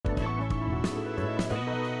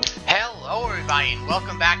Hello everybody and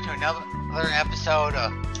welcome back to another episode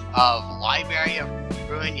of Library of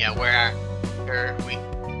Ruina, where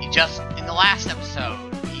in the last episode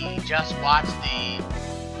we just watched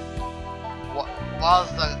what was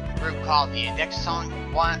the group called? The Index Song?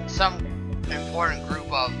 Some important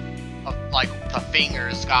group of like the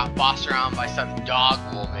Fingers got bossed around by some dog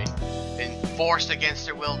woman and forced against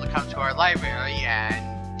their will to come to our library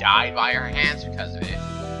and died by her hands because of it.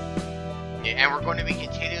 And we're going to be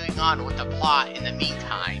continuing on with the plot in the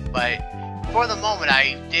meantime, but for the moment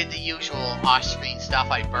I did the usual off-screen stuff.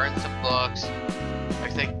 I burned some books,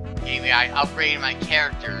 I upgraded my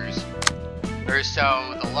characters,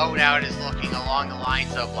 so the loadout is looking along the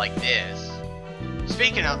lines of like this.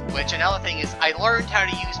 Speaking of which, another thing is I learned how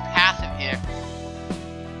to use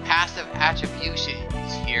passive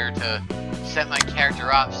attributions here to set my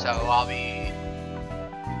character up, so I'll be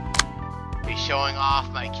showing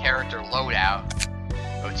off my character loadout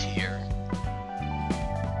here.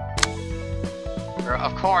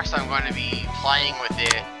 Of course I'm going to be playing with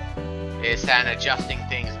it and adjusting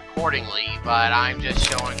things accordingly, but I'm just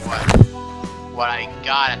showing what I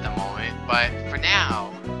got at the moment. But for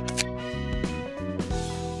now,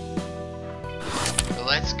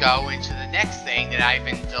 let's go into the next thing that I've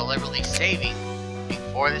been deliberately saving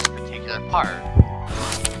for this particular part.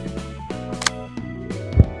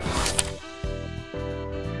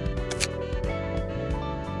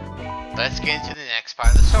 Let's get into the next part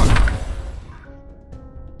of the story.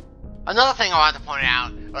 Another thing I wanted to point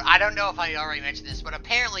out, I don't know if I already mentioned this, but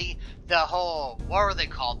apparently the whole, what were they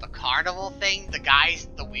called? The carnival thing? The guys,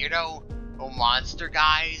 the weirdo monster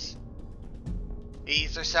guys?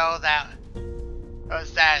 These or so that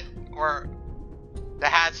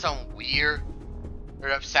had some weird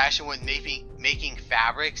obsession with making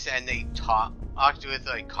fabrics, and they talked with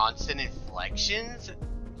like constant inflections?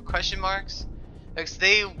 Question marks? Because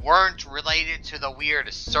they weren't related to the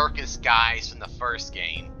weird circus guys from the first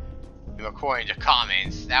game. According to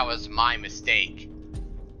comments, that was my mistake.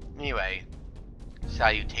 Anyway,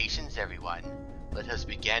 salutations everyone. Let us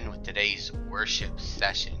begin with today's worship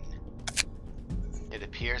session. It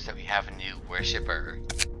appears that we have a new worshipper.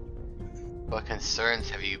 What concerns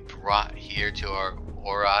have you brought here to our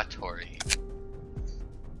oratory?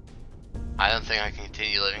 I don't think I can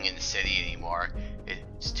continue living in the city anymore.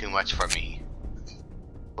 It's too much for me.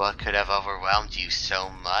 What could have overwhelmed you so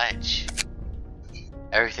much?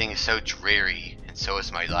 Everything is so dreary, and so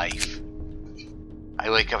is my life. I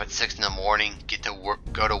wake up at 6 in the morning,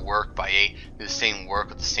 go to work by 8, do the same work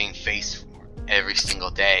with the same face every single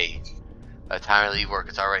day. By the time I leave work,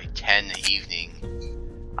 it's already 10 in the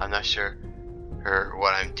evening. I'm not sure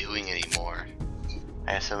what I'm doing anymore.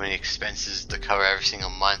 I have so many expenses to cover every single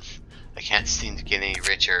month. I can't seem to get any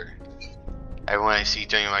richer. Everyone I see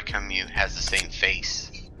during my commute has the same face.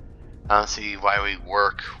 I don't see why we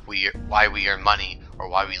work, why we earn money, or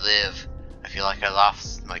why we live. I feel like I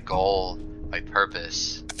lost my goal, my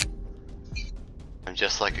purpose. I'm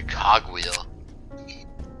just like a cogwheel.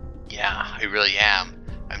 Yeah, I really am.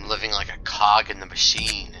 I'm living like a cog in the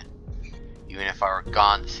machine. Even if I were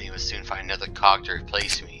gone, the city would soon find another cog to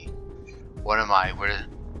replace me. What am I?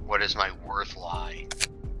 Where does my worth lie?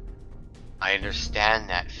 I understand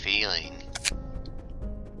that feeling.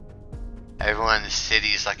 Everyone in the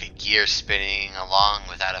city is like a gear spinning along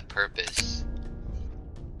without a purpose.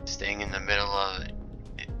 Staying in the middle of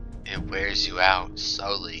it wears you out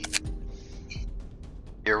slowly.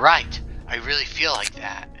 You're right, I really feel like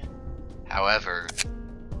that. However,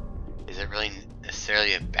 is it really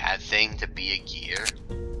necessarily a bad thing to be a gear?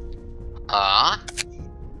 All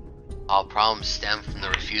problems stem from the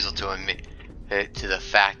refusal to admit to the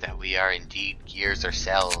fact that we are indeed gears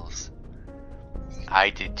ourselves. I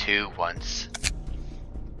did too once.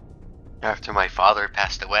 After my father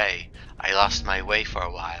passed away, I lost my way for a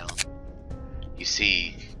while. You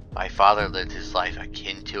see, my father lived his life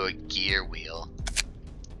akin to a gear wheel.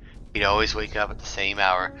 He'd always wake up at the same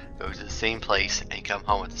hour, go to the same place, and come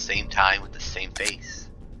home at the same time with the same face.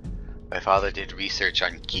 My father did research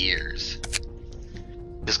on gears.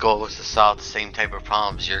 His goal was to solve the same type of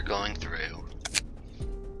problems you're going through.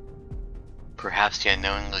 Perhaps he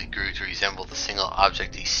unknowingly grew to resemble the single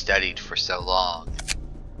object he studied for so long.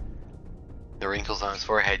 The wrinkles on his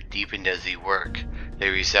forehead deepened as he worked. They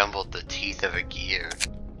resembled the teeth of a gear.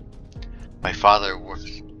 My father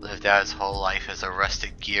lived out his whole life as a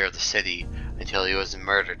rustic gear of the city until he was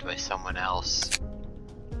murdered by someone else.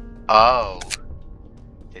 Oh!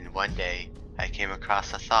 Then one day, I came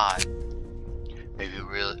across a thought. Maybe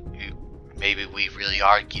we really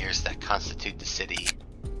are gears that constitute the city.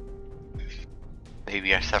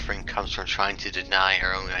 Maybe our suffering comes from trying to deny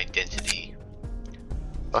our own identity.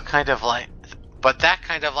 What kind of life? But that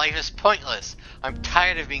kind of life is pointless. I'm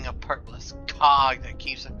tired of being a purposeless cog that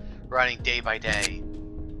keeps running day by day.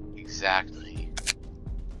 Exactly.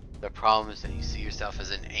 The problem is that you see yourself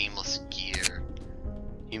as an aimless gear.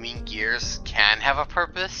 You mean gears can have a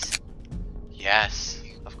purpose? Yes,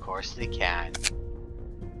 of course they can.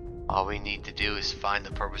 All we need to do is find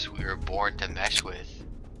the purpose we were born to mesh with.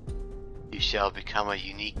 You shall become a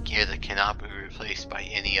unique gear that cannot be replaced by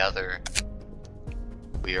any other.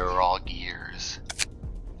 We are all gears.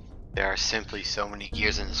 There are simply so many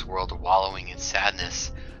gears in this world wallowing in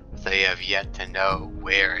sadness, but they have yet to know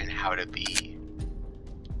where and how to be.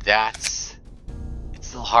 It's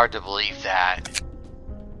still hard to believe that.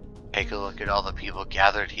 Take a look at all the people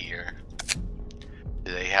gathered here.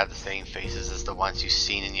 Do they have the same faces as the ones you've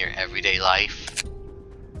seen in your everyday life?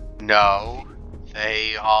 No,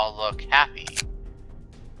 they all look happy.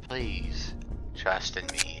 Please, trust in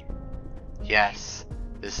me. Yes,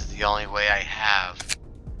 this is the only way I have.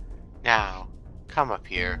 Now, come up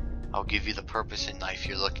here. I'll give you the purpose in life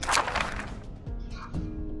you're looking for.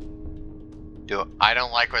 I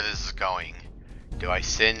don't like where this is going. Do I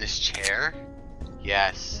sit in this chair?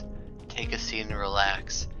 Yes. Take a seat and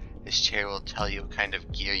relax. This chair will tell you what kind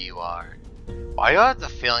of gear you are. Why do I have the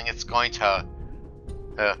feeling it's going to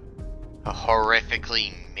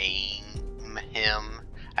horrifically maim him?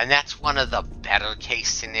 And that's one of the better case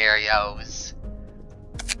scenarios.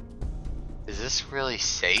 Is this really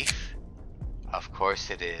safe? Of course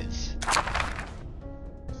it is.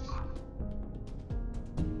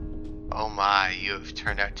 Oh my, you have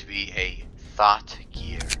turned out to be a thought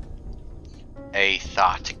gear. A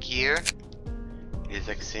thought gear? It is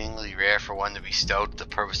exceedingly rare for one to be bestowed the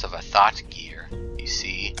purpose of a thought gear. You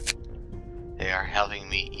see, they are helping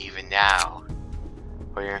me even now.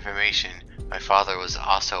 For your information, my father was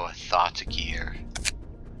also a thought gear.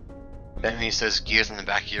 That means those gears in the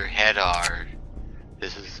back of your head are...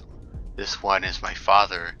 This one is my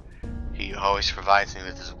father. He always provides me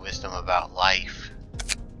with his wisdom about life.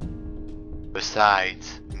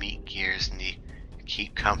 Besides, meat gears need to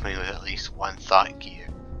keep company with at least one thought gear.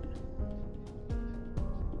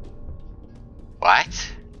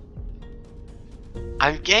 What?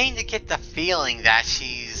 I'm getting to get the feeling that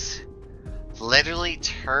she's literally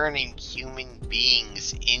turning human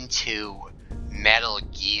beings into metal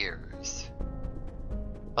gears.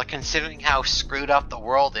 But considering how screwed up the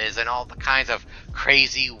world is and all the kinds of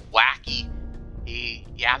crazy, wacky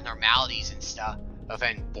abnormalities and stuff,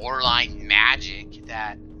 and borderline magic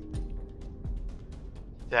that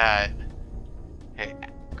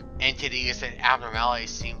entities and abnormalities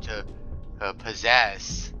seem to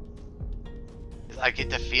possess, I get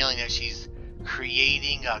the feeling that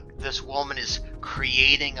this woman is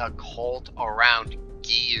creating a cult around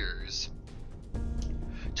gears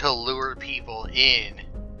to lure people in.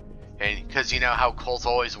 And because you know how cults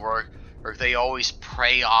always work, or they always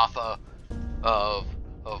prey off of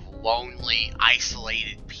lonely,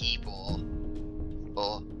 isolated people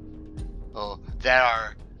that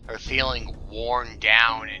are feeling worn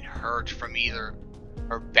down and hurt from either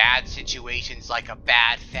or bad situations like a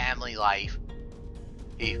bad family life,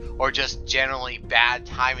 or just generally bad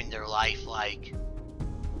time in their life, like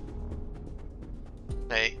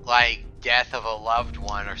death of a loved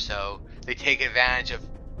one or so. They take advantage of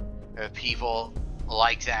people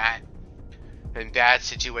like that in bad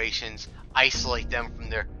situations, isolate them from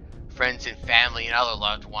their friends and family and other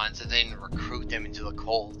loved ones, and then recruit them into the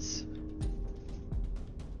cults.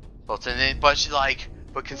 But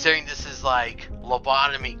considering this is like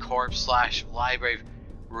Lobotomy Corpse / Library of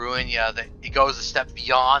Ruina, that it goes a step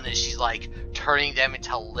beyond, and she's like turning them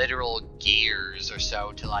into literal gears or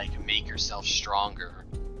so to like make herself stronger.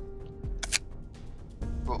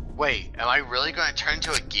 Wait, am I really going to turn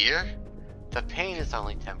into a gear? The pain is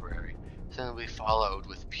only temporary, soon will be followed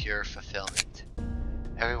with pure fulfillment.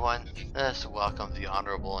 Everyone, let us welcome the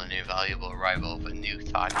honorable and invaluable arrival of a new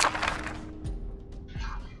thought gear.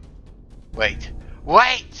 Wait!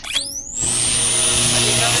 I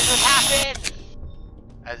didn't know this would happen!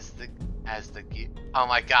 As the gear... Oh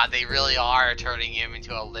my god, they really are turning him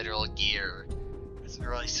into a literal gear. It's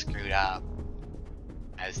really screwed up.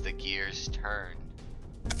 As the gears turn,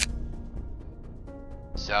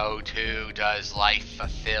 so too does life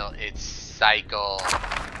fulfill its cycle.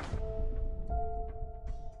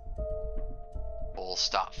 Full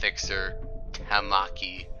stop fixer,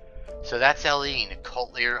 Tamaki. So that's Eileen,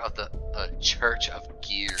 cult leader of the Church of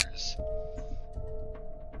Gears.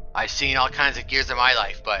 I've seen all kinds of gears in my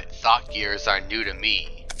life, but thought gears are new to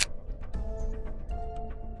me.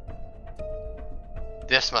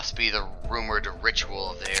 This must be the rumored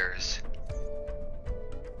ritual of theirs.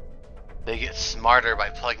 They get smarter by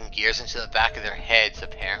plugging gears into the back of their heads,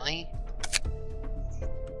 apparently.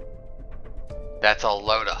 That's a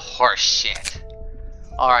load of horse shit.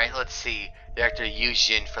 Alright, let's see. Director Yu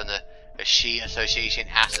Jin from the Shi Association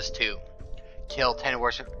asks us to kill 10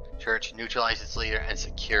 worship church, neutralize its leader, and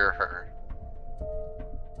secure her.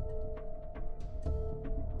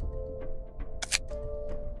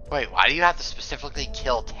 Wait, why do you have to specifically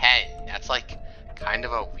kill 10? That's like kind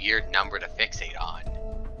of a weird number to fixate on.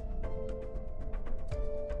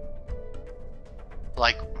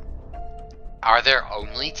 Like, are there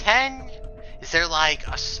only 10? Is there like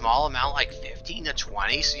a small amount, like 15 to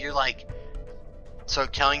 20? So you're like, so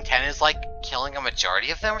killing 10 is like killing a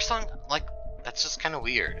majority of them or something? Like, that's just kind of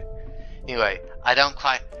weird. Anyway, I don't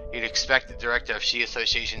quite, you'd expect the director of Shi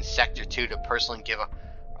Association Sector 2 to personally give a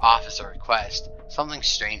office a request. Something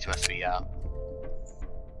strange must be up.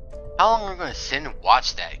 How long are we going to sit and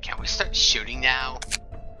watch that? Can't we start shooting now?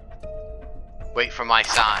 Wait for my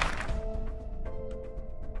sign.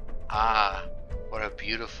 Ah, what a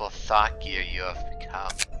beautiful thought gear you have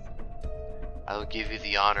become. I will give you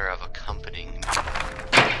the honor of accompanying me.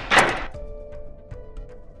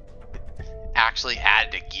 Actually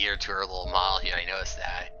added a gear to her little model here, I noticed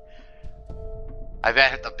that. I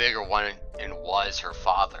bet the bigger one and was her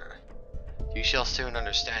father. You shall soon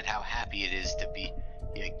understand how happy it is to be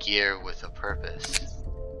a gear with a purpose.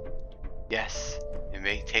 Yes, it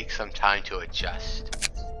may take some time to adjust.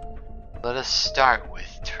 Let us start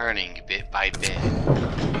with turning bit by bit.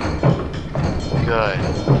 Good,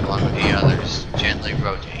 along with the others, gently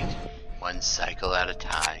rotate, one cycle at a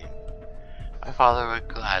time. My father would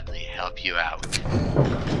gladly help you out.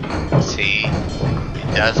 See,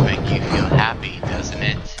 it does make you feel happy, doesn't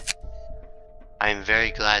it? I am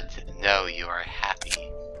very glad to know you are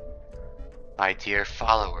happy. My dear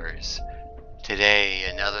followers, today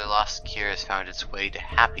another lost gear has found its way to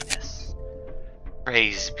happiness.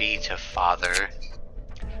 Praise be to Father.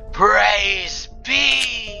 Praise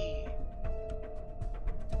be!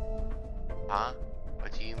 Huh?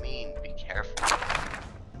 What do you mean, be careful?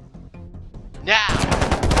 Now!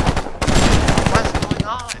 What's going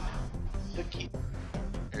on? The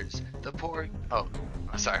gears, the poor... Oh,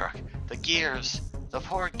 sorry, Rock. The gears, the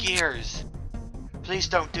poor gears. Please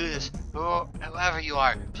don't do this. Whoever you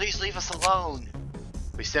are, please leave us alone.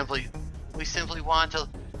 We simply want to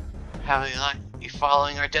have you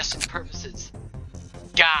following our destined purposes.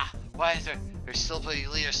 Gah! Why is her silvery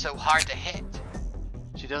leader so hard to hit?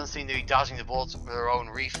 She doesn't seem to be dodging the bullets with her own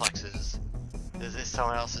reflexes. Is this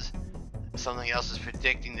something else is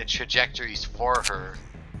predicting the trajectories for her?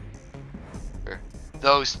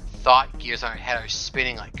 Those thought gears on her head are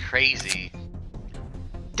spinning like crazy.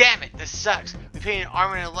 Damn it, this sucks. We paid an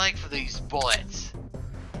arm and a leg for these bullets.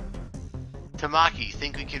 Tamaki, you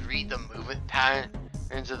think we could read the movement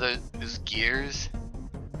patterns of those gears?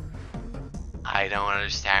 I don't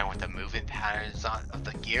understand what the movement patterns of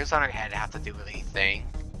the gears on her head have to do with anything.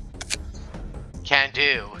 Can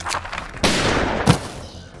do.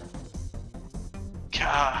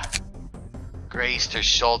 Gah. Grazed her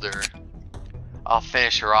shoulder. I'll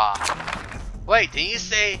finish her off. Wait, didn't you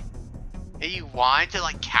say that you wanted to,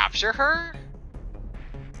 like, capture her?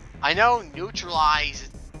 I know neutralize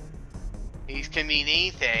these can mean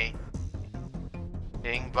anything,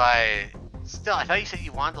 but still, I thought you said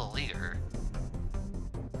you wanted to lead her.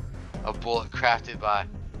 A bullet crafted by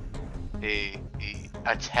a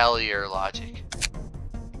atelier logic.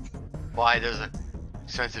 Why, those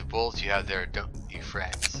expensive bullets you have there, don't you,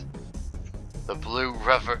 friends? The blue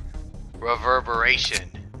reverberation.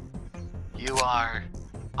 You are...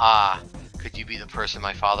 could you be the person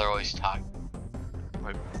my father always talked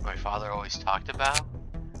about?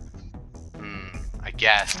 I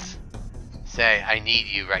guess. Say, I need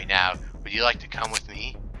you right now. Would you like to come with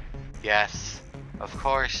me? Yes, of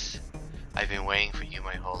course. I've been waiting for you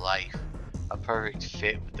my whole life. A perfect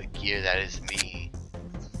fit with the gear that is me.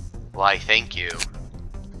 Why, thank you.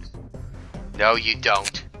 No, you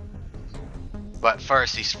don't. But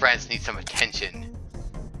first, these friends need some attention.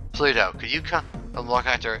 Pluto, could you come and look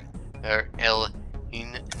after Elaine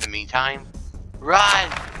in the meantime?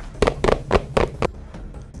 Run!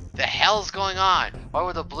 The hell's going on? Why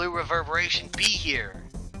would the blue reverberation be here?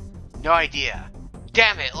 No idea.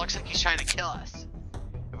 Damn it, looks like he's trying to kill us.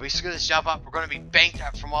 If we screw this job up, we're gonna be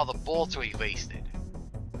bankrupt from all the bullets we wasted.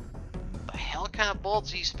 The hell kind of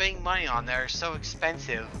bullets are you spending money on that are so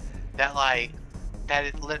expensive that, like, that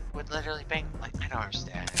it would literally bank? Like, I don't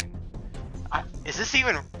understand. Is this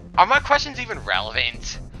even... Are my questions even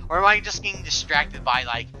relevant? Or am I just getting distracted by,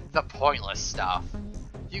 like, the pointless stuff?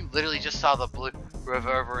 You literally just saw the blue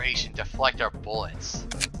reverberation deflect our bullets.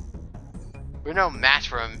 We're no match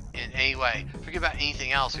for him in any way. Forget about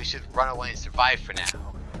anything else. We should run away and survive for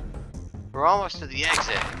now. We're almost to the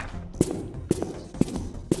exit.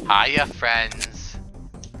 Hiya, friends.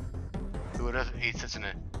 Who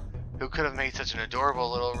could have made such an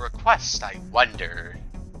adorable little request, I wonder.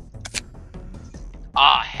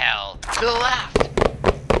 Ah, hell. To the left!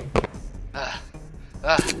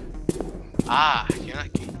 You're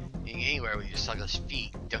not getting anywhere with your sluggish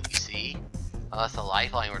feet, don't you see? Unless the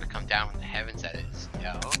lifeline were to come down from the heavens, that is.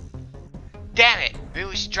 No. Damn it! Maybe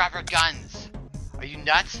we should drop our guns. Are you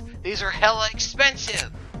nuts? These are hella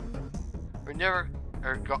expensive! We're never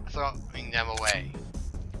throwing them away.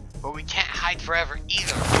 But we can't hide forever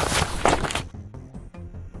either.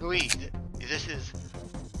 Louis, this is...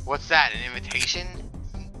 What's that, an invitation?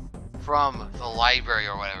 From the library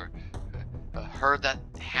or whatever. Heard that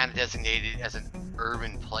Hannah designated as an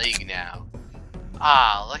urban plague now.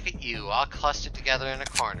 Ah, look at you, all clustered together in a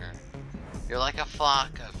corner. You're like a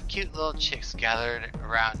flock of cute little chicks gathered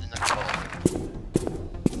around in the cold.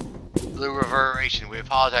 Blue Reverberation, we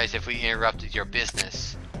apologize if we interrupted your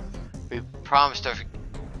business. We promised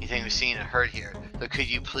everything we've seen and heard here, so could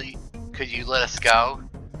you let us go?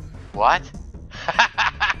 What?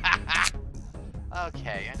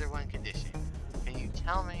 Okay, under one condition. Can you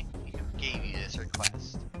tell me who gave you this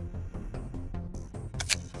request?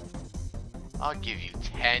 I'll give you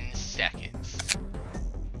 10 seconds.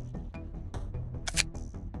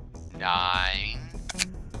 9.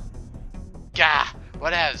 Gah!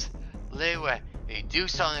 Whatevs. Leeway. Hey, do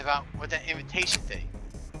something about what that invitation thing.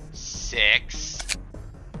 6.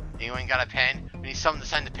 Anyone got a pen? We need someone to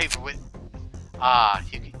sign the paper with. Ah,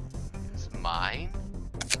 you can use mine.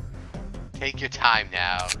 Take your time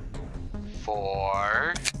now.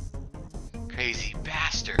 4. Crazy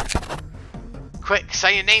bastard. Quick,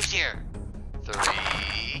 sign your names here.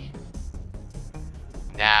 3.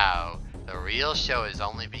 Now, the real show is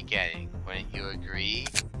only beginning. Wouldn't you agree?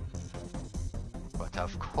 But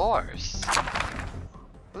of course.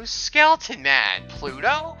 Who's Skeleton Man?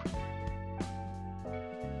 Pluto?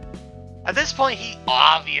 At this point, he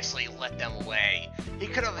obviously let them away. He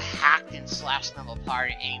could have hacked and slashed them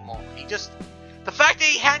apart anymore. The fact that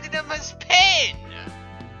he handed them his pen!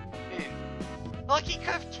 Like, he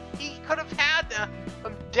could have had them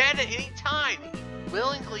dead at any time. He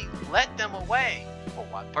willingly let them away. For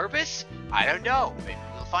what purpose? I don't know. Maybe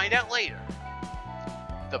we'll find out later.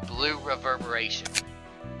 The Blue Reverberation.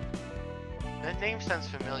 That name sounds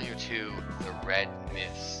familiar to the Red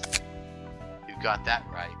Mist. You got that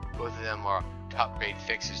right. Both of them are top-grade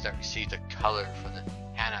fixers that received a color from the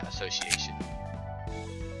Hannah Association.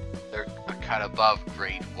 They're a cut above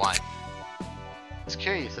grade 1. It's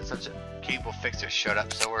curious that such a capable fixer showed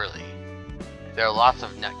up so early. There are lots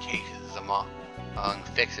of nutcases among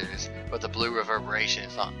fixers, but the Blue Reverberation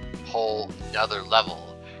is on a whole nother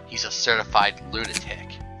level. He's a certified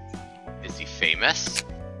lunatic. Is he famous?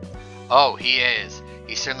 Oh, he is.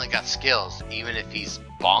 He's certainly got skills, even if he's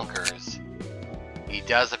bonkers. He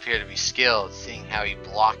does appear to be skilled, seeing how he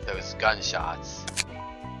blocked those gunshots.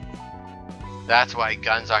 That's why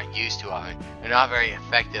guns aren't used too often. They're not very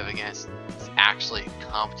effective against actually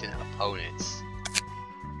competent opponents.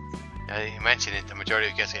 Now that you mention it, the majority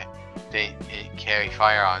of guys they carry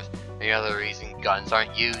firearms. The other reason guns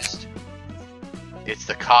aren't used, it's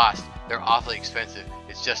the cost. They're awfully expensive.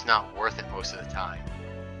 It's just not worth it most of the time.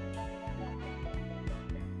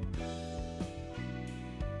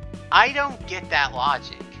 I don't get that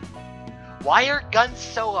logic. Why are guns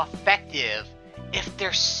so effective if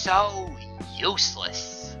they're so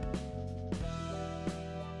useless?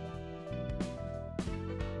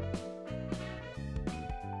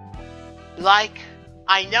 Like,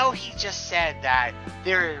 I know he just said that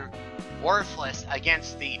they're worthless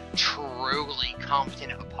against the truly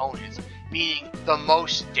competent opponents, meaning the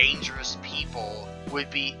most dangerous people would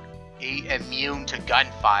be immune to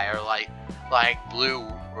gunfire, like Blue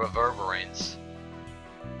Reverberants.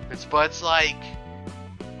 But it's like,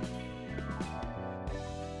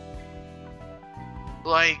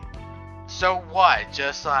 so what?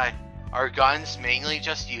 Just like, are guns mainly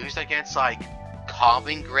just used against like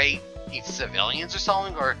common grade civilians or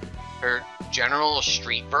something, or general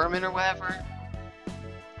street vermin or whatever?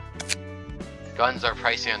 Guns are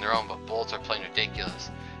pricey on their own, but bullets are plain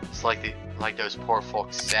ridiculous. It's like those poor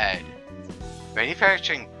folks said.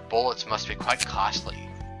 Manufacturing bullets must be quite costly.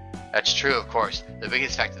 That's true, of course. The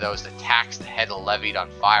biggest factor, though, is the tax the head levied on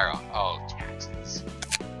firearms. Oh, taxes.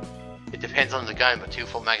 It depends on the gun, but 2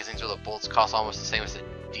 full magazines worth of bullets cost almost the same as a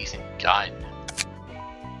decent gun.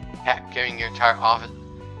 Heck, giving your entire office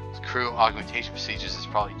crew augmentation procedures is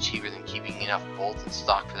probably cheaper than keeping enough bullets in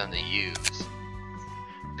stock for them to use.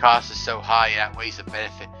 Cost is so high it outweighs the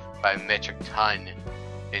benefit by a metric ton,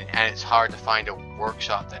 and it's hard to find a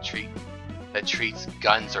workshop that treats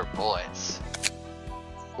guns or bullets.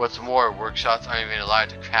 What's more, workshops aren't even allowed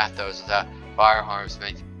to craft those without firearms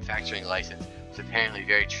manufacturing license. It's apparently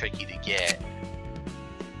very tricky to get.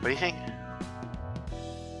 What do you think?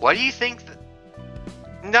 What do you think?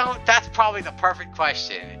 No, that's probably the perfect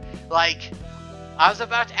question. Like, I was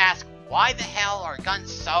about to ask, why the hell are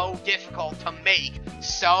guns so difficult to make,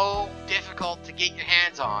 so difficult to get your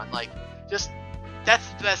hands on? Like, just, that's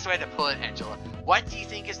the best way to put it, Angela. What do you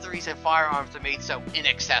think is the reason firearms are made so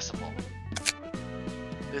inaccessible?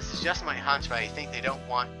 This is just my hunch, but I think they don't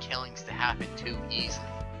want killings to happen too easily.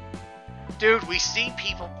 Dude, we've seen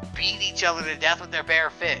people beat each other to death with their bare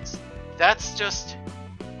fists. That's just...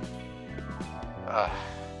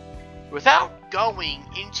 Without going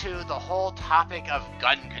into the whole topic of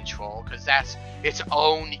gun control, because that's its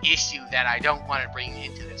own issue that I don't want to bring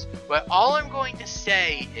into this, but all I'm going to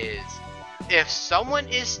say is, if someone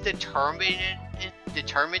is determined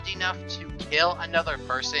enough to kill another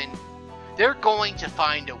person, they're going to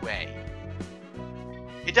find a way.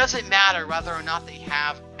 It doesn't matter whether or not they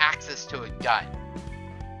have access to a gun.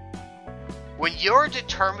 When you're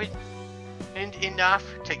determined enough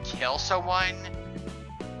to kill someone,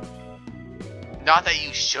 not that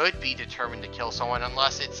you should be determined to kill someone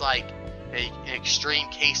unless it's like an extreme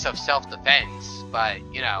case of self-defense, but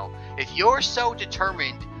you know, if you're so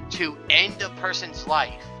determined to end a person's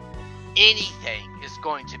life, anything is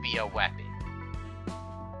going to be a weapon.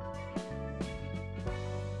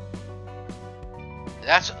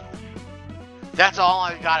 That's all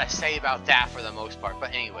I've got to say about that for the most part.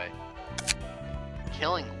 But anyway,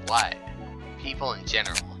 killing what? People in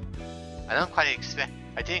general. I didn't quite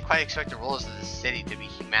expect the rulers of the city to be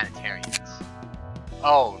humanitarians.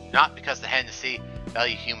 Oh, not because the head of the city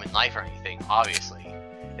value human life or anything, obviously.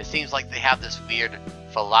 It seems like they have this weird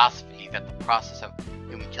philosophy that the process of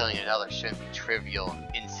human killing another shouldn't be trivial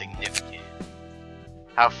and insignificant.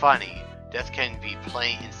 How funny. Death can be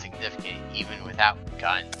plain insignificant even without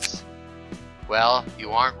guns. Well,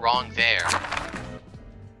 you aren't wrong there.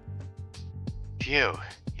 Phew,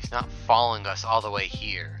 he's not following us all the way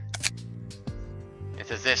here. It's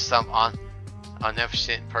as if some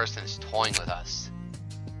omnipotent person is toying with us.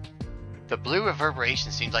 The blue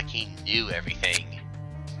reverberation seems like he knew everything.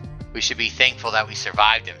 We should be thankful that we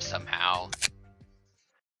survived him somehow.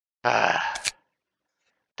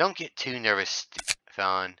 Don't get too nervous,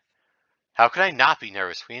 Stefan. How could I not be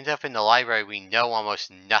nervous? We end up in the library we know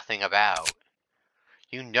almost nothing about.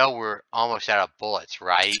 You know we're almost out of bullets,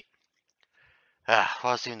 right?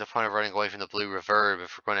 What's even the point of running away from the blue reverb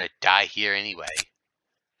if we're going to die here anyway?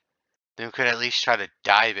 Then we could at least try to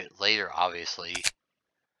die a bit later, obviously.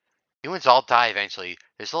 Humans all die eventually.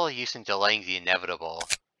 There's little use in delaying the inevitable.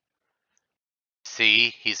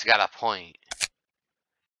 See? He's got a point.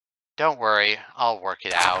 Don't worry, I'll work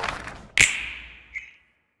it out.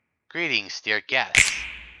 Greetings, dear guests.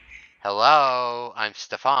 Hello, I'm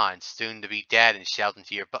Stefan, soon to be dead and shelved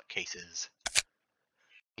into your bookcases.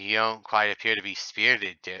 You don't quite appear to be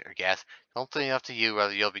spirited, dear guest. It's ultimately up to you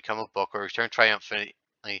whether you'll become a book or return triumphantly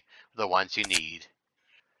with the ones you need.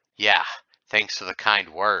 Yeah, thanks for the kind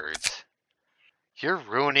words. You're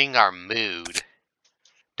ruining our mood.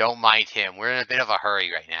 Don't mind him, we're in a bit of a hurry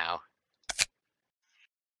right now.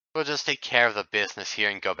 We'll just take care of the business here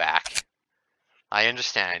and go back. I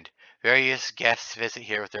understand. Various guests visit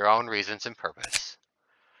here with their own reasons and purpose.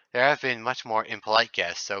 There have been much more impolite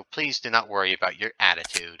guests, so please do not worry about your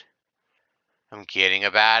attitude. I'm getting a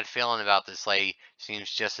bad feeling about this lady. Seems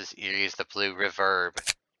just as eerie as the blue reverb.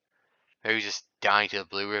 Maybe just dying to the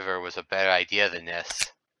blue river was a better idea than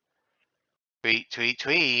this. Tweet, tweet,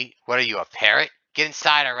 tweet. What are you, a parrot? Get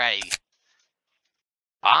inside already.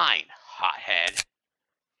 Fine, hothead.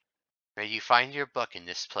 May you find your book in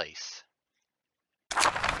this place.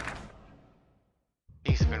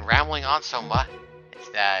 He's been rambling on so much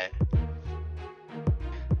that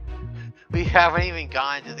we haven't even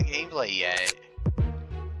gone to the gameplay yet.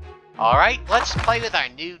 Alright, let's play with our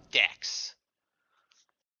new decks.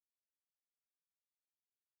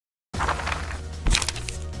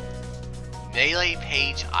 Melee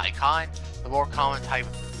page icon. The more common type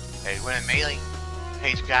is when a melee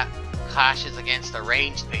page clashes against a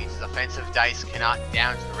ranged page, the offensive dice cannot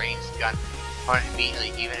damage the ranged gun opponent immediately,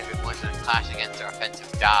 even if it wasn't a clash against their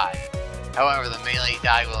offensive die. However, the melee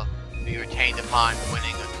die will be retained upon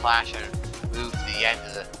winning a clash and moved to the end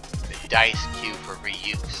of the dice queue for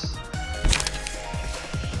reuse.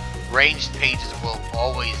 Ranged pages will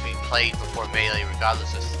always be played before melee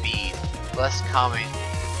regardless of speed. Less common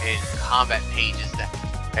in combat pages that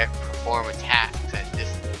perform attacks at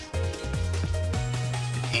distance.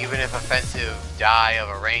 even if offensive die of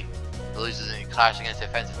a rank loses in a clash against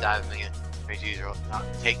offensive die of a range user will not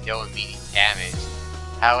take no immediate damage.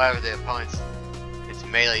 However, the opponent's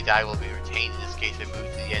melee die will be retained. In this case, they move to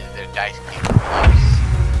the end of their dice cube for use.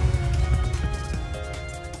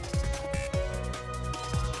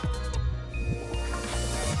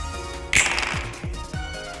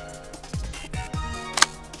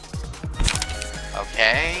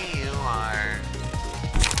 Okay, you are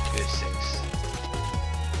good 6.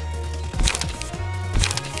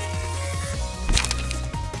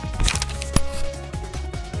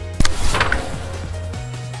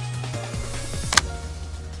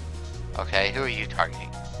 Okay, who are you targeting?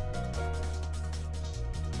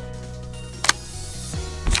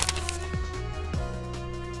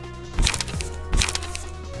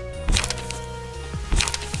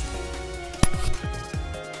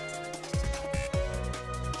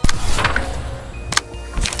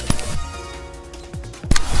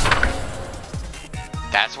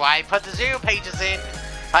 That's why I put the 0 pages in.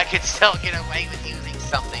 I could still get away with using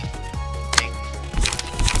something.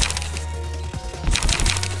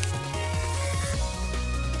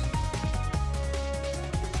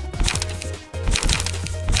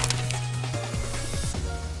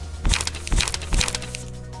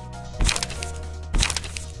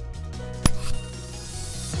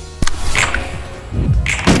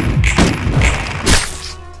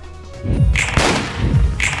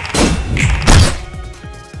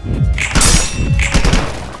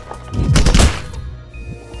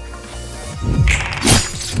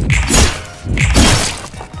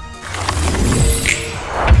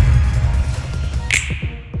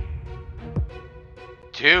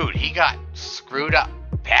 Dude, he got screwed up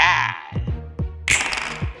bad.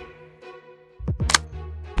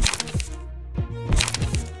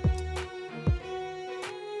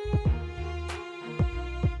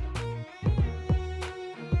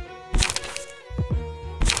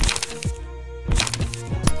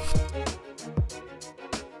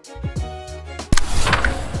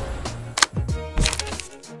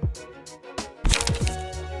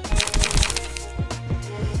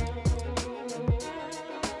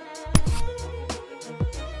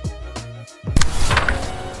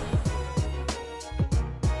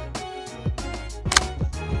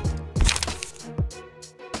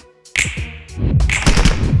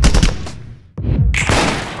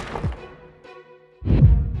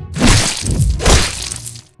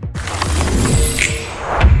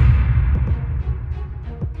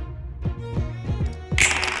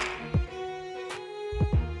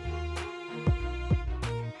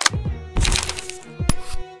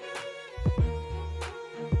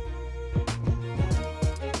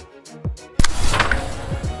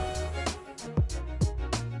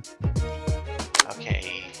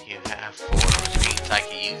 I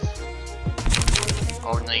could use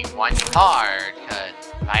only 1 card, cause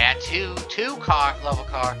if I had two level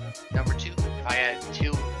card number 2, if I had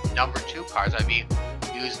 2 number 2 cards, I'd be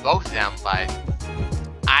use both of them, but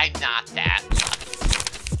I'm not that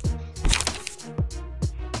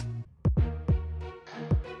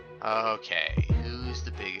lucky. Okay, who's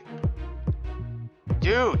the big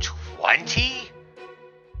dude? 20?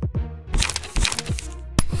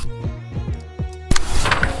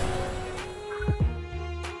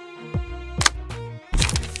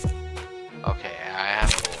 Okay, I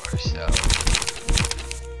have 4, so...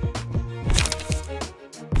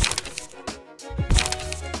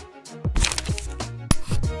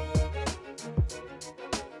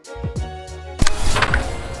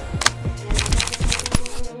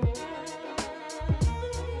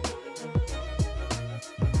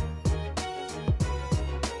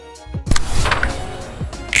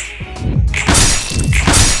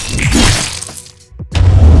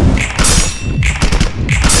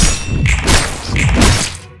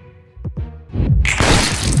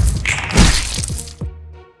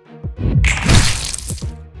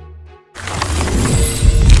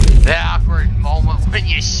 when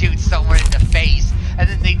you shoot someone in the face and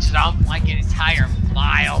then they jump like an entire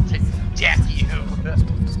mile to deck you.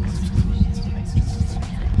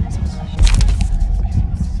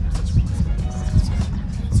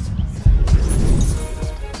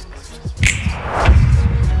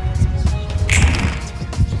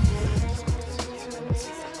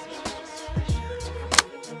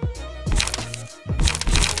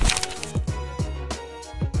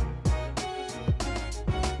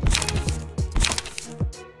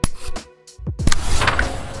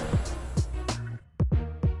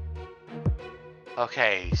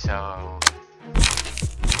 Okay, so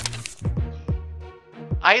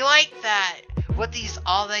I like that with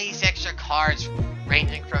all these extra cards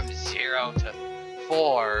ranging from 0 to 4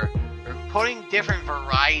 or putting different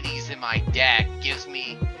varieties in my deck gives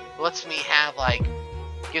me a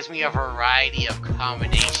variety of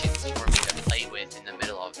combinations for me to play with in the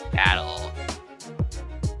middle of battle.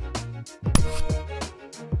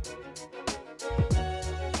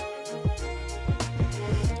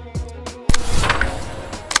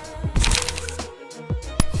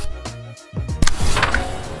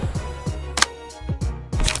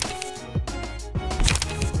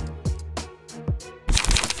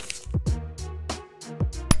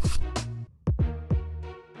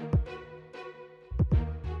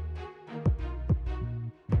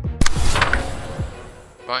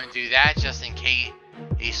 Going to do that just in case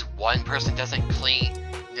one person doesn't clean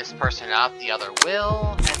this person up, the other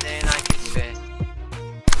will, and then I can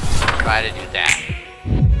try to do that.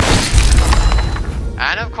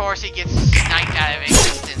 And of course he gets sniped out of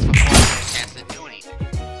existence before he gets a chance to do anything.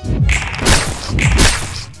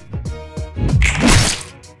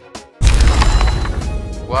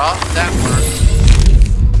 Well, that worked.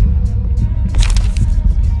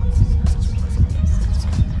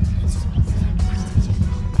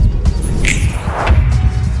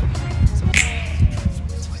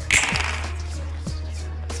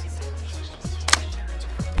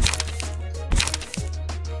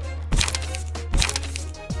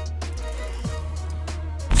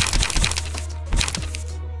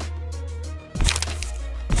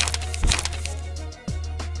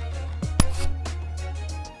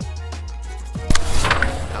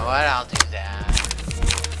 What? I'll do that.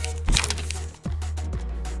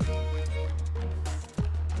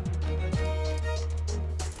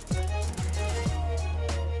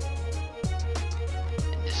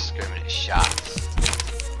 Indiscriminate shots.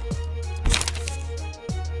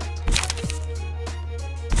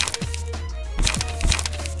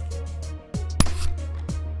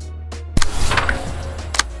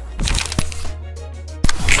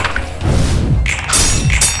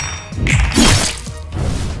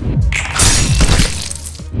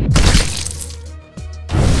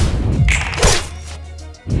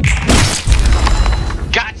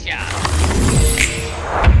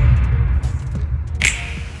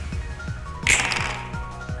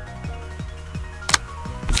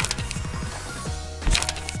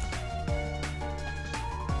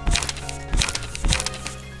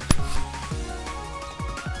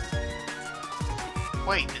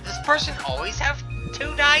 Wait, did this person always have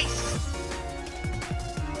 2 dice?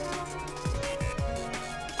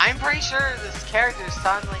 I'm pretty sure this character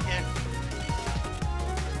suddenly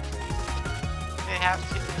they have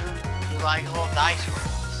 2 like little dice rolls.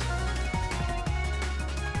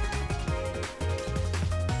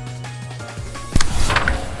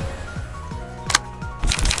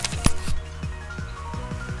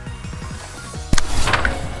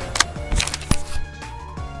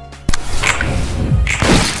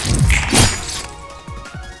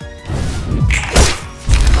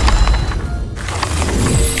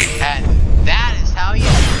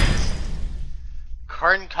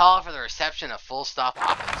 Curtain call for the reception of Full Stop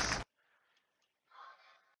Office.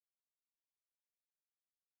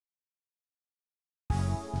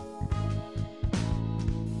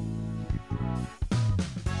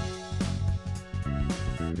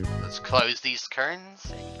 Let's close these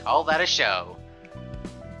curtains and call that a show.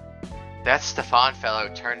 That Stefan fellow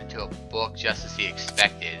turned into a book just as he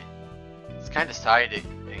expected. It's kind of sorry to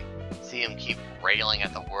see him keep railing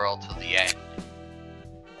at the world till the end.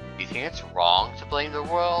 Do you think it's wrong to blame the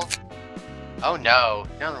world? Oh no,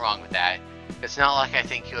 nothing wrong with that. It's not like I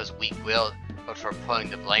think he was weak-willed, but for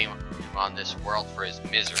putting the blame on this world for his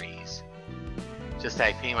miseries. Just that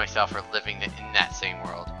I pity myself for living in that same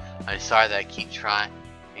world. I'm sorry that I keep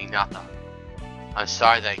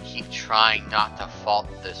trying not to fault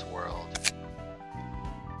this world.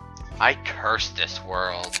 I curse this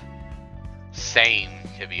world. Same,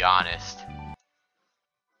 to be honest.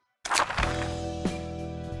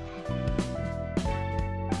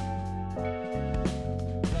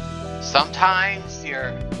 Sometimes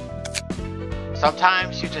you're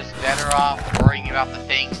just better off worrying about the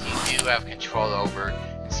things you do have control over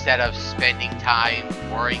instead of spending time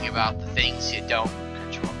worrying about the things you don't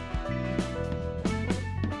control.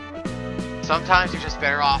 Sometimes you're just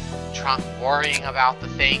better off worrying about the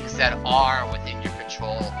things that are within your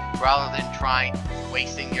control rather than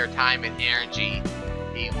wasting your time and energy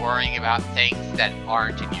worrying about things that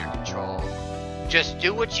aren't in your control. Just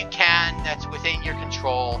do what you can that's within your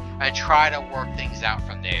control and try to work things out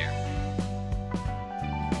from there.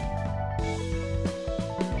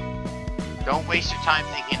 Don't waste your time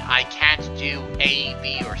thinking, I can't do A,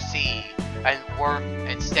 B, or C, and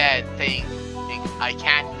instead think I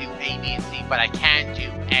can't do A, B, and C, but I can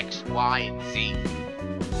do X, Y, and Z.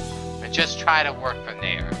 And just try to work from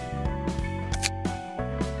there.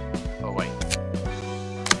 Oh wait.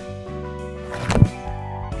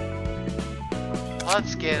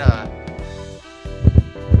 Let's get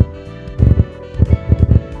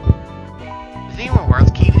is it even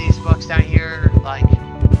worth keeping these books down here? Like,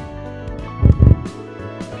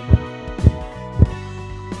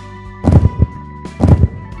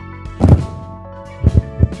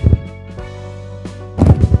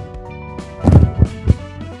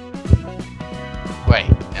 wait,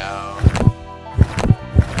 no.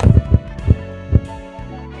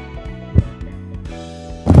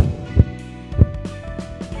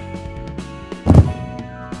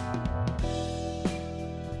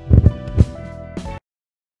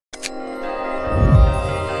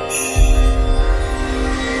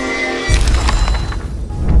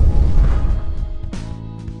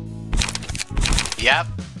 Yep.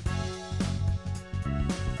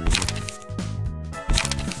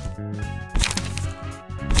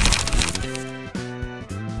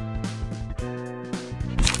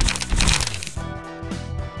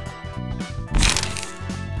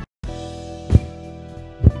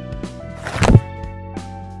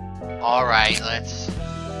 Alright, let's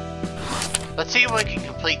see if we can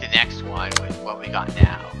complete the next one with what we got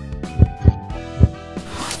now.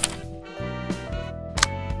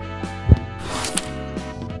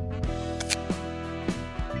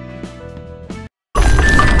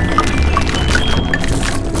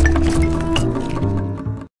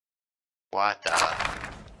 What the?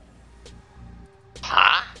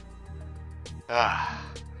 Huh?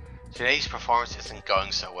 Today's performance isn't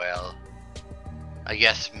going so well. I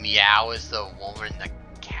guess Meow is the woman, the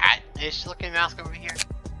cat-ish looking mask over here.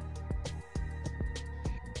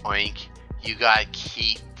 Oink, you gotta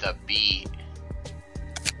keep the beat.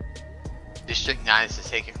 District 9 is the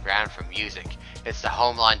sacred ground for music. It's the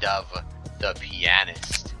homeland of the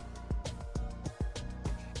pianist.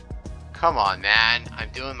 Come on, man. I'm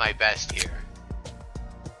doing my best here.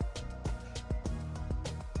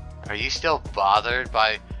 Are you still bothered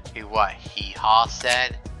by what Hee-Haw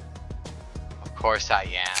said? Of course I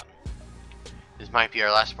am. This might be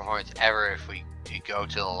our last performance ever if we go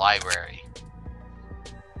to the library.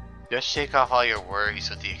 Just shake off all your worries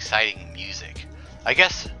with the exciting music. I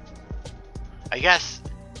guess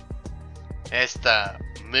it's the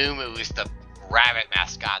Moo Moo's the rabbit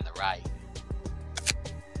mascot on the right.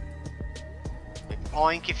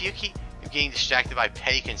 Oink, if you keep getting distracted by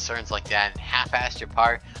petty concerns like that and half-assed your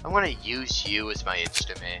part, I'm gonna use you as my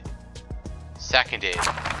instrument. Seconded.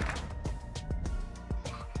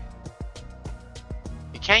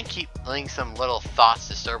 You can't keep letting some little thoughts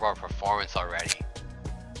disturb our performance already.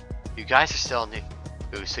 You guys are still new,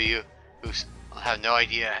 so you have no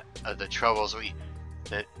idea of the troubles we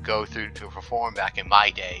go through to perform back in my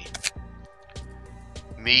day.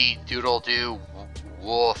 Me, Doodle-Doo,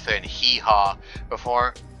 Wolf, and Hee-Haw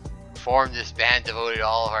formed this band devoted to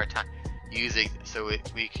all of our time music so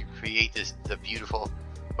we could create the beautiful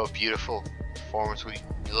performance we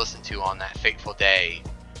listened to on that fateful day.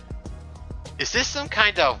 Is this some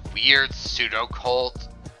kind of weird pseudo-cult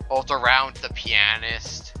around the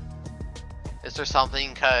pianist? Is there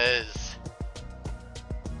something,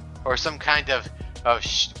 or some kind of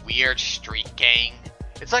weird street gang?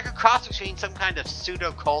 It's like a cross between some kind of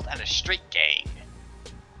pseudo-cult and a street gang.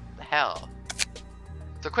 What the hell?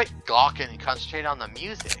 So quit gawking and concentrate on the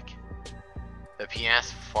music. The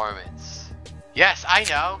pianist performance. Yes, I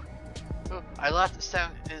know! I left the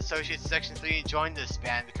 7th Associates Section 3 and joined this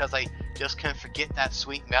band because I just couldn't forget that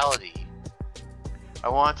sweet melody. I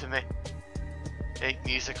wanted to make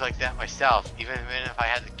music like that myself, even if I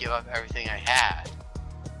had to give up everything I had.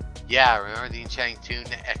 Yeah, remember the enchanting tune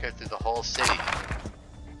that echoed through the whole city?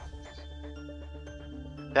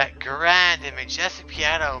 That grand and majestic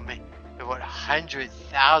piano made what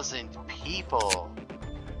 100,000 people.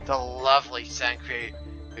 The lovely sound created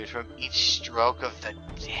from each stroke of the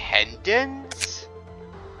tendons.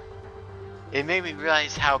 It made me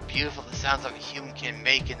realize how beautiful the sounds of a human can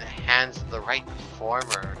make in the hands of the right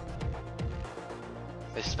performer.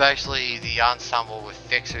 Especially the ensemble with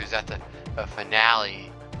fixers at the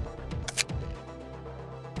finale.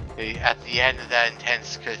 At the end of that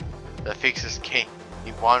intense, the fixers came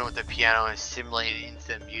one with the piano and assimilated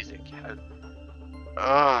into the music.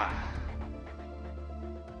 I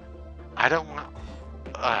don't want.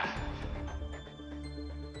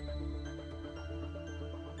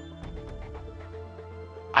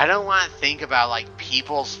 I don't want to think about like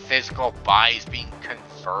people's physical bodies being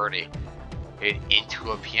converted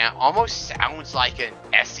into a piano. Almost sounds like an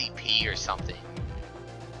SCP or something.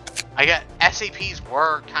 I got SCPs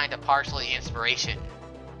were kind of partially inspiration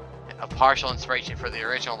a partial inspiration for the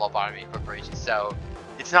original Lobotomy Corporation, so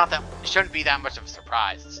it's not that, it shouldn't be that much of a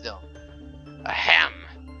surprise. Still, ahem.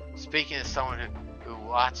 Speaking as someone who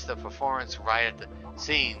watched the performance right at the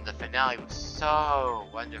scene, the finale was so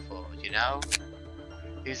wonderful, you know?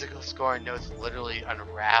 Musical score and notes literally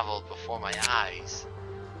unraveled before my eyes.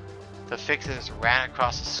 The fixers ran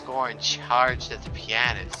across the score and charged at the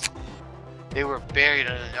pianist. They were buried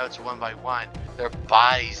under the notes one by one, their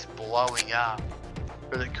bodies blowing up.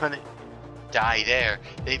 But they couldn't die there.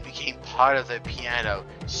 They became part of the piano,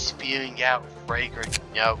 spewing out fragrant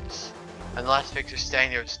notes. And the last fixer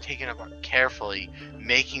standing there was taken apart carefully,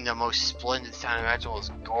 making the most splendid sound imaginable as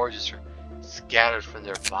gorgeous scattered from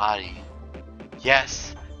their body.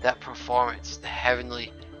 Yes, that performance, the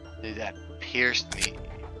heavenly, that pierced me.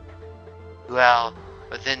 Well,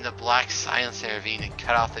 but then the black silence intervened and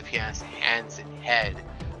cut off the pianist's hands and head.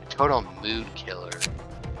 A total mood killer.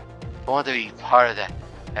 I wanted to be part of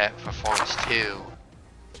that performance too.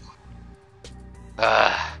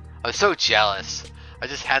 I'm so jealous. I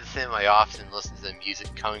just had to sit in my office and listen to the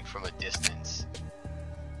music coming from a distance.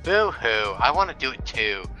 Boo-hoo, I want to do it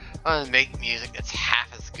too. I want to make music that's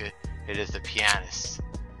half as good as the pianist.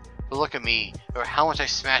 But look at me, or how much I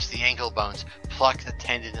smashed the ankle bones, plucked the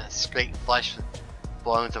tendon, and scraped flesh from the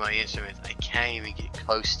bones of my instruments. I can't even get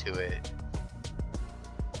close to it.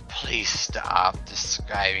 Please stop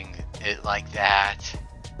describing it like that.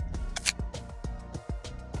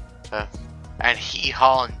 And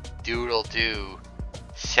hee-haw and doodle-doo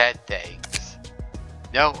said things.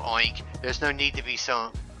 No, Oink, there's no need to be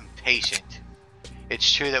so impatient.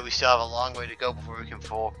 It's true that we still have a long way to go before we can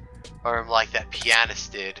perform like that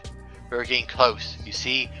pianist did. We're getting close. You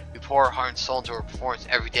see, we pour our heart and soul into our performance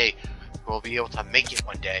every day. We'll be able to make it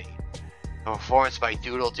one day. The performance by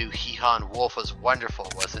Doodle Doo, Hee Haw, and Wolf was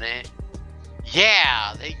wonderful, wasn't it?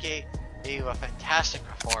 Yeah, they gave a fantastic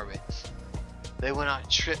performance. They went on a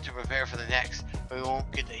trip to prepare for the next. We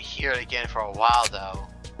won't get to hear it again for a while, though.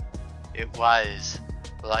 It was.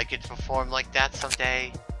 Will I get to perform like that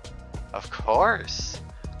someday? Of course.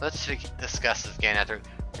 Let's discuss this again after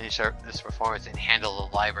we finish this performance and handle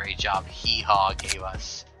the library job Hee Haw gave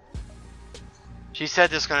us. She said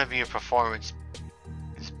there's going to be a performance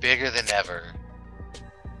that's bigger than ever.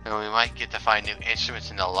 And we might get to find new instruments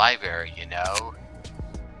in the library, you know?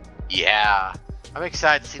 Yeah. I'm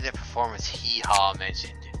excited to see the performance Hee Haw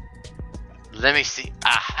mentioned. Let me see.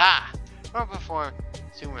 Aha! We're gonna perform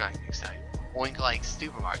supermarket next time. Oink like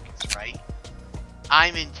supermarkets, right?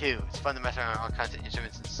 I'm in too. It's fun to mess around with all kinds of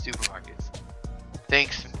instruments in supermarkets.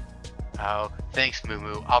 Thanks. Oh, thanks, Moo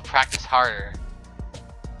Moo. I'll practice harder.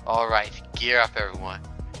 Alright, gear up, everyone.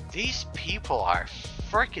 These people are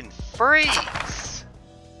freaking freaks!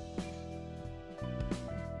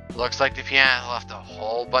 Looks like the piano left a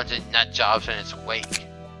whole bunch of nut jobs in its wake.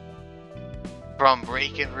 From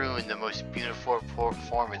break and ruin, the most beautiful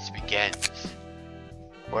performance begins.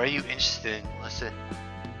 What are you interested in? Listen.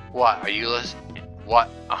 What are you listening? What?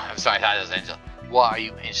 Oh, I'm sorry, I thought it was Angel. What, are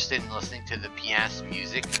you interested in listening to the pianist's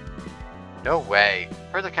music? No way.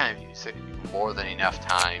 Heard the kind of music more than enough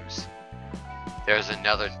times. There's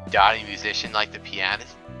another dotty musician like the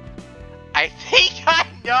pianist. I think I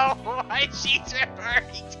know what she's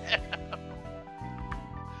referring to.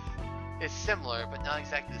 It's similar, but not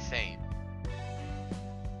exactly the same.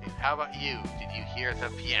 How about you? Did you hear the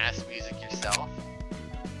pianist music yourself?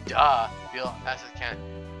 Duh! Feel like that's the kind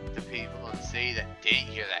of people in the city that didn't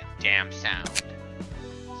hear that damn sound.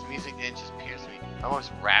 This music didn't just pierce me, it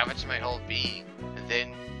almost ravaged my whole being. And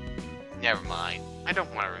then, never mind. I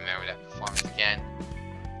don't want to remember that performance again.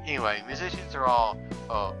 Anyway, musicians are all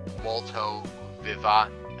molto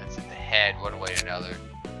vivant, that's in the head one way or another.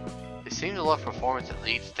 They seem to love performance that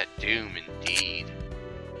leads to doom indeed.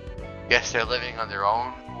 Guess they're living on their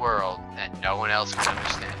own world that no one else can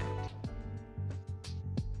understand.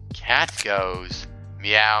 Cat goes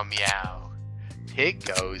meow meow. Pig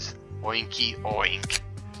goes oinky oink.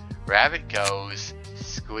 Rabbit goes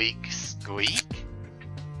squeak squeak.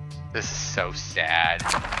 This is so sad.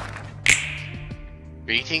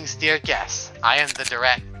 Greetings, dear guests. I am the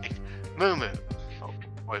direct Moo Moo. Oh,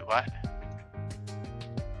 wait, what?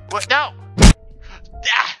 What? No!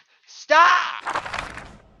 Ah, stop!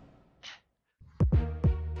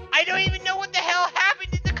 I don't even know what the hell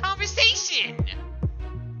happened in the conversation!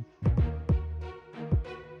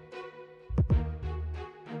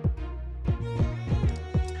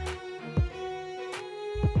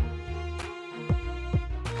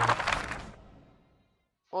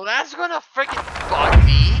 Well, that's gonna freaking bug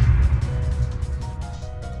me!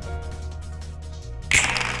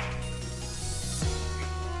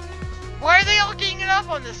 Why are they all getting it up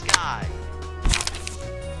on this guy?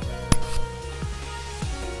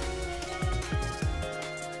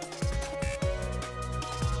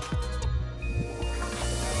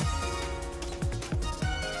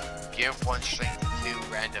 give one strength to 2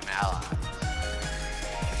 random allies.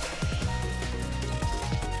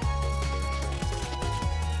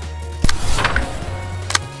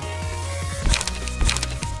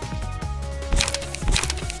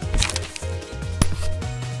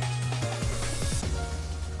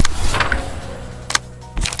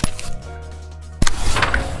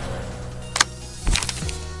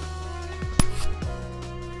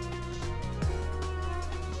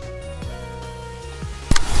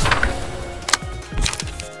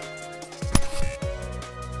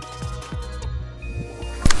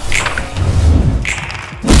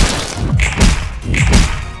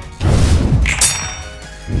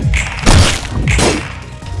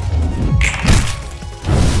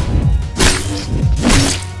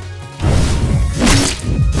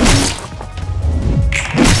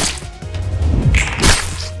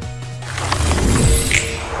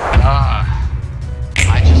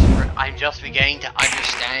 Just beginning to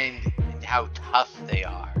understand how tough they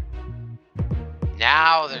are.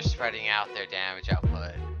 Now they're spreading out their damage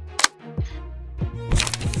output.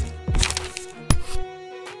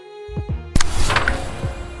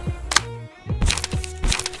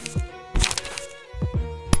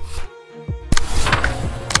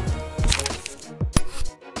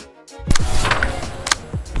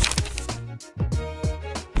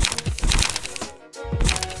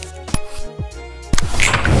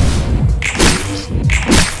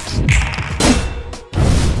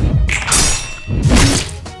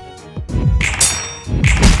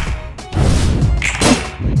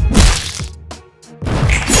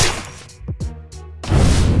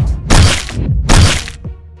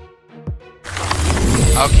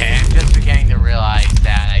 Okay, I'm just beginning to realize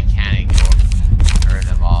that I can't ignore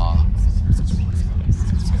them all.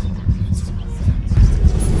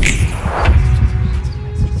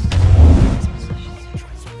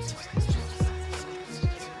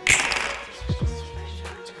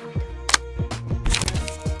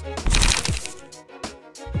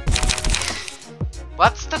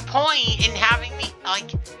 What's the point in having me,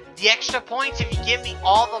 like, the extra points if you give me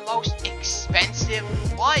all the most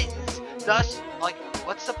expensive ones? Thus, like,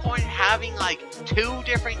 what's the point in having, like, 2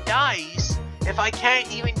 different dice if I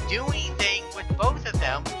can't even do anything with both of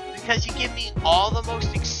them because you give me all the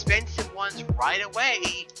most expensive ones right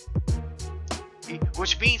away?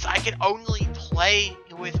 Which means I can only play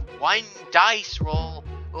with 1 dice roll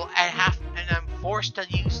and I'm forced to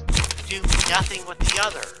do nothing with the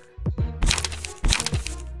other.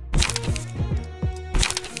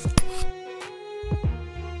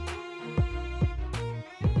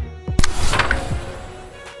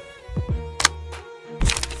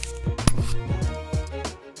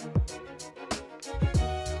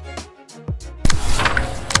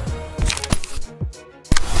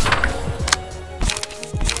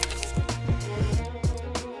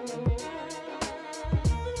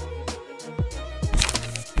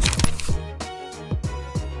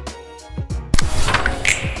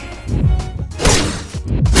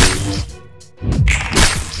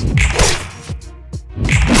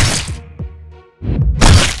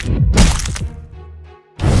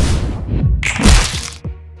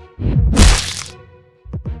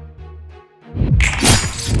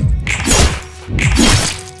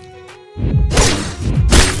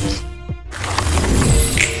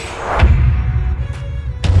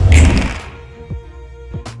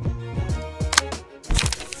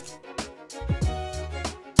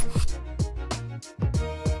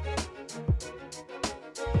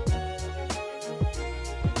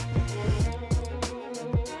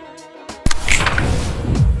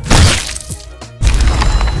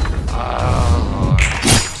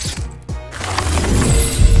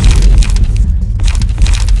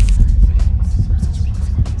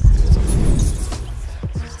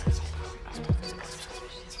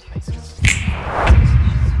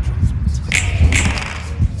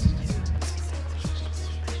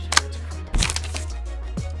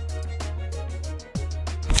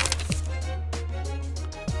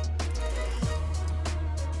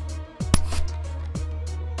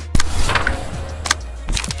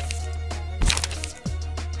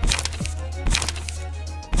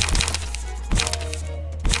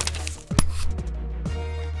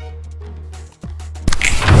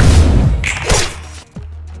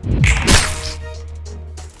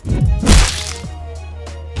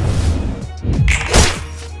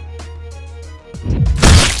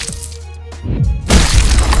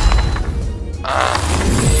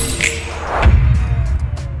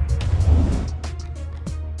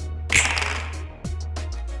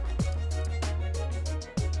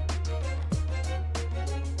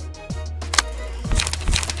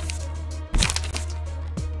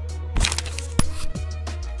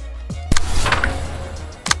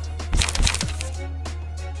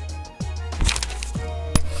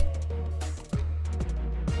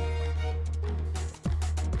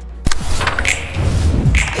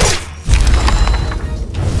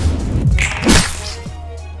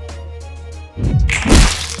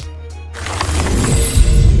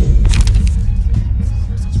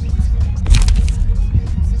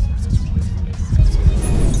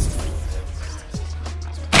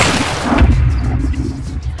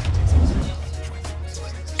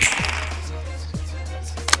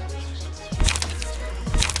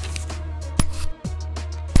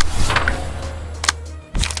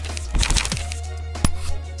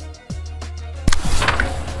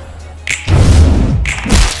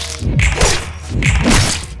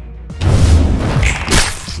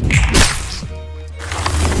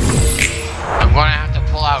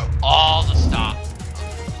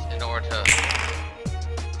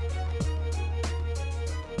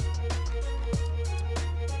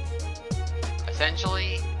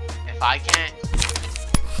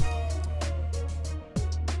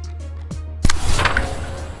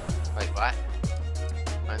 what?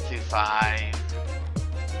 1 through 5.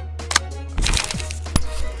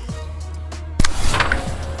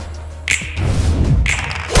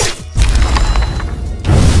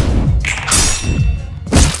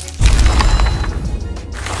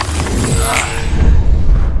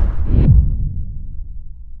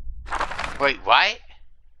 Wait, what?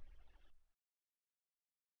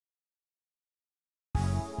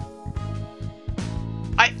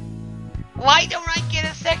 Why don't I get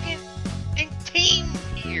a second team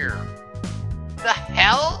here? The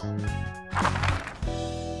hell?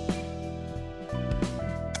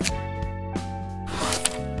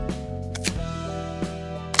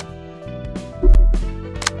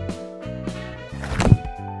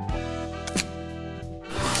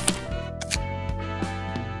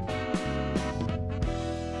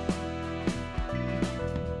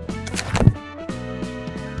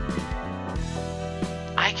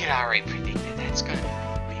 I could already predict that that's gonna be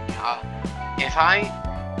if I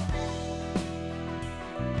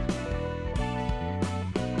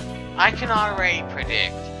can already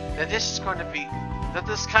predict that this is going to be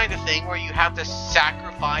this kind of thing where you have to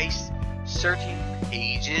sacrifice certain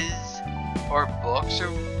pages or books or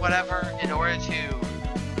whatever in order to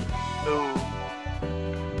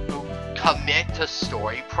commit to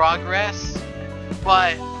story progress,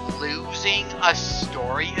 but losing a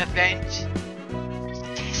story event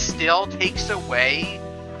still takes away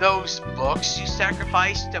those books you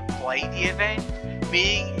sacrificed to play the event.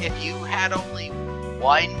 Meaning, if you had only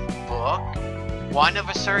one of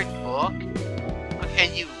a certain book,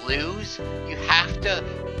 and you lose, you have to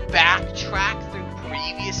backtrack through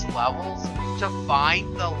previous levels to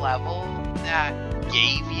find the level that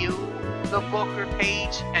gave you the book or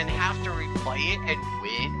page, and have to replay it and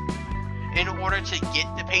win in order to get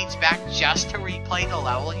the page back just to replay the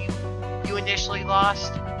level you initially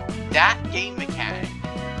lost. That game mechanic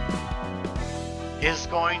is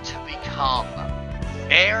going to become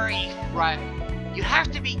very you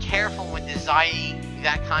have to be careful when designing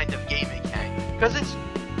that kind of game mechanic, because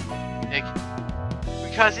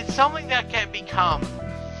it's something that can become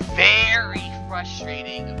very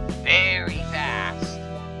frustrating very fast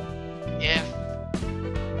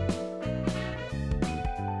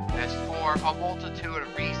that's for a multitude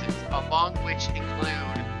of reasons, among which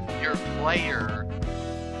include your player,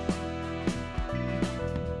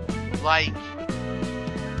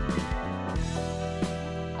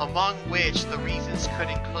 among which the reasons could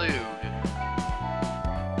include,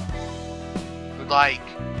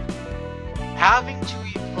 having to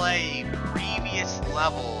replay previous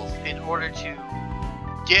levels in order to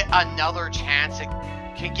get another chance. It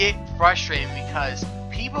can get frustrating because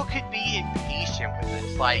people could be impatient with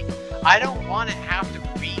this. I don't want to have to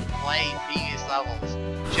replay previous levels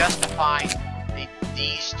just to find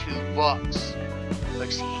these two books.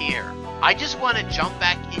 Looks here. I just want to jump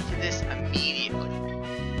back into this immediately.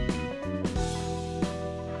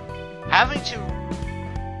 Having to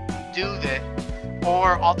do that,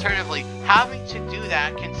 or alternatively, having to do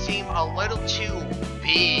that can seem a little too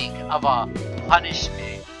big of a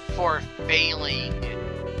punishment for failing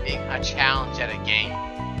a challenge at a game.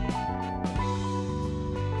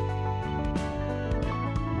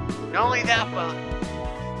 Not only that, but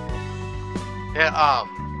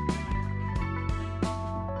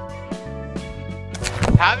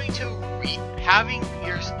having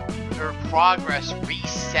your progress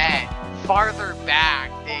reset farther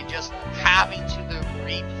back than just having to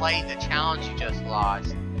replay the challenge you just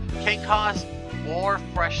lost can cause more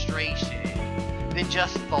frustration than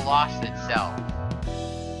just the loss itself.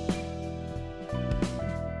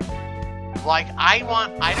 I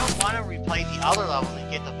don't want to replay the other levels and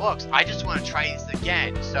get the books. I just want to try this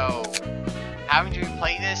again. So having to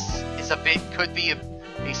replay this is could be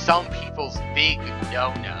some people's big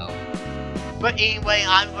no-no. But anyway,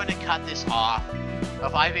 I'm going to cut this off.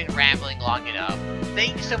 If I've been rambling long enough,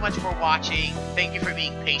 thank you so much for watching. Thank you for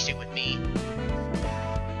being patient with me.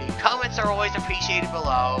 The comments are always appreciated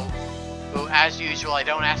below. As usual, I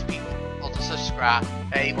don't ask people to subscribe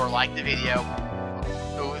or like the video.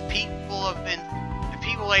 If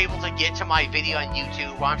people are able to get to my video on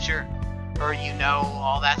YouTube, I'm sure, or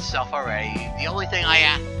all that stuff already. The only thing I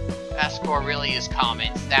ask for really is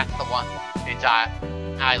comments. That's the one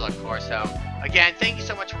I look for. So again, thank you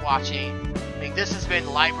so much for watching. This has been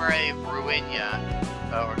Library of Ruina,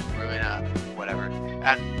 or Ruina, whatever.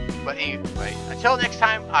 But anyway, until next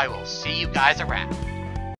time, I will see you guys around.